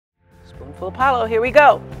Spoonful of Paolo, here we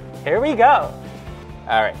go. Here we go.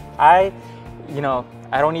 All right, I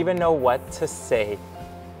don't even know what to say.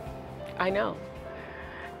 I know.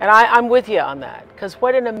 And I'm with you on that, because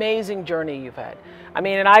what an amazing journey you've had. I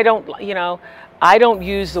mean, and I don't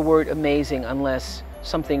use the word amazing unless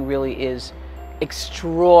something really is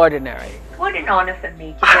extraordinary. What an honor for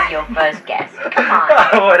me to be your first guest. Come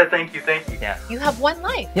on. What a thank you. Yeah. You have one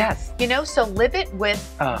life. Yes. You know, so live it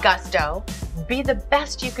with gusto. Be the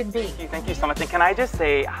best you can be. Thank you so much. And can I just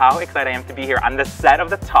say how excited I am to be here on the set of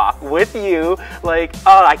The Talk with you? Like,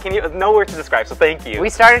 oh, I can't even know where to describe, so thank you. We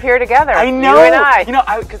started here together. I know. You and I. You know,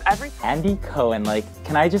 because Andy Cohen, like,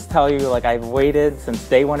 can I just tell you, like, I've waited since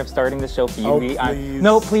day one of starting the show for you to be on.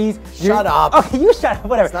 No, please. Shut up. Okay, you shut up,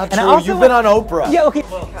 whatever. It's not true. You've been on Oprah. Yeah, okay.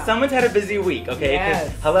 Well, someone's had a busy week, okay?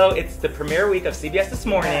 Yes. Hello, it's the premiere week of CBS This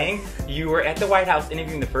Morning. Yes. You were at the White House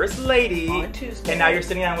interviewing the First Lady. On Tuesday. And now you're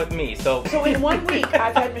sitting down with me, so in 1 week,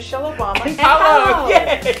 I've had Michelle Obama and Paolo.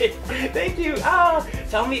 Yay! Thank you. Oh,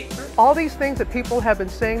 tell me. All these things that people have been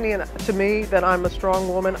saying to me that I'm a strong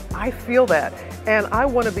woman, I feel that. And I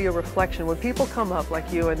want to be a reflection. When people come up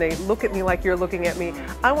like you and they look at me like you're looking at me,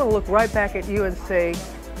 I want to look right back at you and say,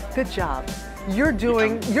 good job. You're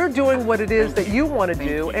doing what it is that you want to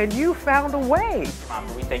do, and you found a way.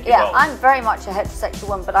 Thank you yeah, both. I'm very much a heterosexual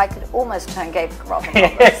woman, but I could almost turn gay for Robin.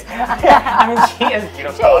 I mean, she is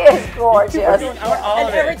beautiful. She is gorgeous.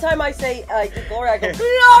 And every time I say Gloria, I go,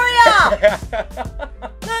 Gloria!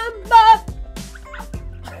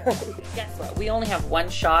 Guess what? We only have one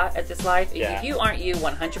shot at this life. Yeah. If you aren't you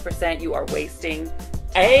 100%, you are wasting.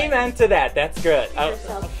 Amen to that. That's good.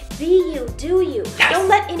 Be you, do you. Yes. Don't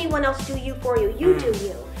let anyone else do you for you. You do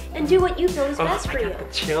you. And do what you feel is best for you. I got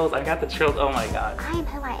the chills. I got the chills. Oh my God. I am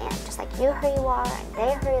who I am, just like you who you are, and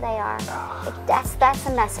they who they are. That's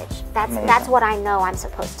the message. That's what I know I'm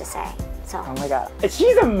supposed to say. So. Oh my God,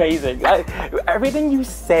 she's amazing. Everything you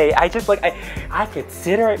say, I just like, I could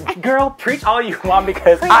sit her, girl, preach all you want,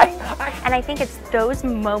 because And I think it's those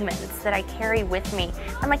moments that I carry with me.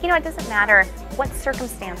 I'm like, it doesn't matter what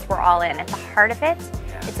circumstance we're all in. At the heart of it,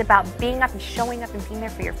 it's about being up and showing up and being there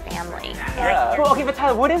for your family. Yeah. Well, okay, but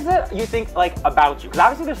Tyler, what is it you think about you? Because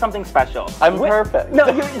obviously there's something special. I'm perfect. No,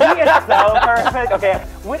 you are so perfect. Okay,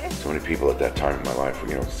 what is? So many people at that time in my life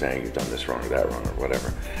were, saying you've done this wrong or that wrong or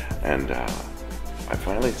whatever. And I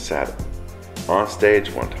finally sat on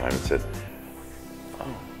stage one time and said,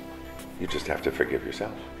 oh, you just have to forgive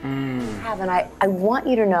yourself. And I want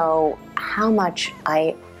you to know how much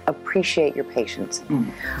I appreciate your patience.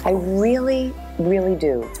 I really, really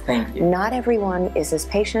do. Thank you. Not everyone is as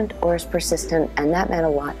patient or as persistent, and that meant a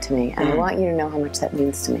lot to me. And I want you to know how much that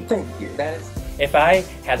means to me. Thank you. That is. If I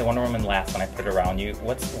had the Wonder Woman laugh when I put it around you,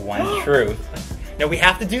 what's one truth? No, we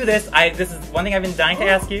have to do this. This is one thing I've been dying to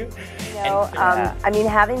ask you. I mean,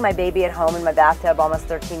 having my baby at home in my bathtub almost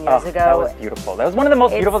 13 years ago. That was beautiful. That was one of the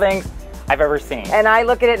most beautiful things I've ever seen. And I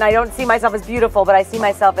look at it and I don't see myself as beautiful, but I see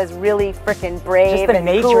myself as really freaking brave. Just the and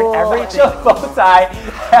nature cool. and every bow tie.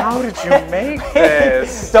 How did you make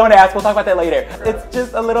this? Don't ask. We'll talk about that later. It's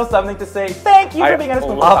just a little something to say. Thank you for being on a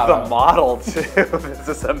Spoonful of Paolo. I love the model too. This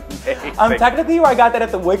is amazing. Technically, I got that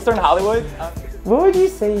at the Wig Store in Hollywood. What would you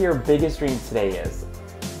say your biggest dream today is?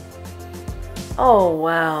 Oh,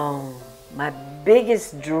 wow. My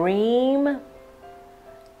biggest dream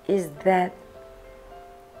is that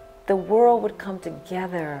the world would come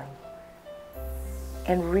together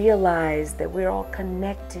and realize that we're all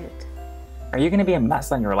connected. Are you going to be a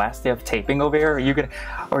mess on your last day of taping over here?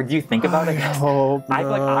 Or do you think about it? I hope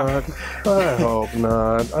not. I hope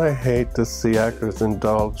not. I hate to see actors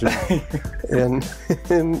indulge in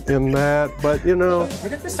that, but Where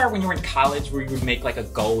did this start when you were in college, where you would make like a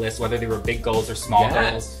goal list, whether they were big goals or small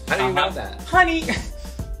goals? How do you know that? Honey,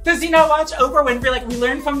 does he not watch Oprah Winfrey? Like, we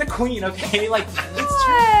learned from the Queen, okay? Like, it's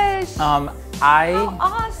true.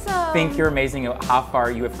 I think you're amazing at how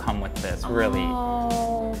far you have come with this, really.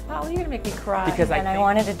 Oh, Paolo, you're gonna make me cry. Because I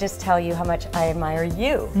wanted to just tell you how much I admire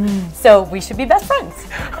you. So we should be best friends.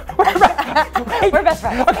 We're best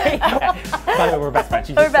friends. Okay. By the way, we're best friends.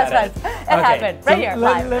 We're best friends. It happened right here,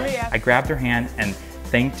 live. Let me ask. I grabbed her hand and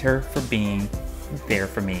thanked her for being there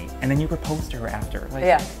for me, and then you proposed to her after. Like,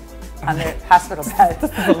 yeah. On the hospital bed.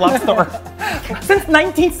 This is a love story. Since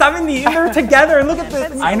 1970, and they're together, and look at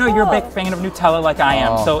this. I know you're a big fan of Nutella like I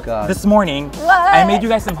am, so this morning, I made you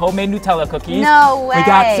guys some homemade Nutella cookies. No way.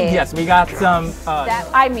 We got some,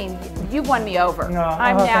 I mean, you won me over. No,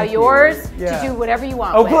 I'm now yours to do whatever you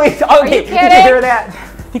want. Oh, please. Okay, Are you did you hear that?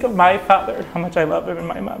 Think of my father, how much I love him and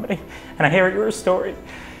my mommy, and I hear your story.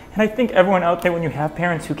 And I think everyone out there, when you have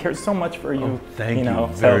parents who care so much for you, thank you know,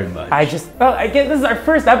 very much. I just, this is our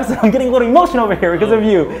first episode. I'm getting a little emotional over here because of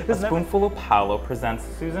you. The Spoonful of Paolo presents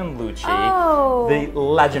Susan Lucci, the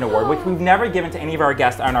Legend Award, which we've never given to any of our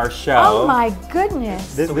guests on our show. Oh my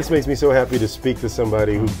goodness. This makes me so happy to speak to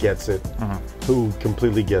somebody who gets it, who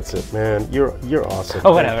completely gets it. Man, you're awesome.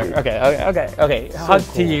 Oh, whatever. Okay. So Hug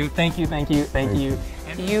cool. to you. Thank you.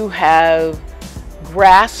 You have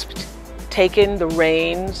grasped, taken the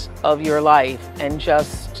reins of your life and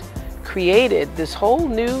just created this whole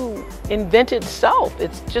new invented self.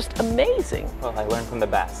 It's just amazing. Well, I learned from the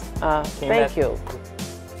best. Thank you.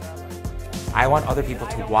 I want other people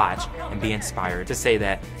to watch and be inspired to say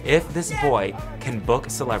that if this boy can book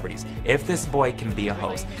celebrities, if this boy can be a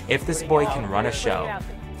host, if this boy can run a show,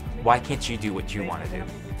 why can't you do what you want to do?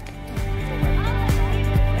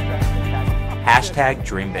 Hashtag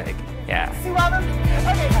dream big. Yeah.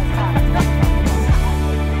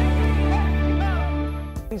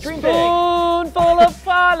 Spoonful of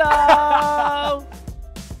Paolo.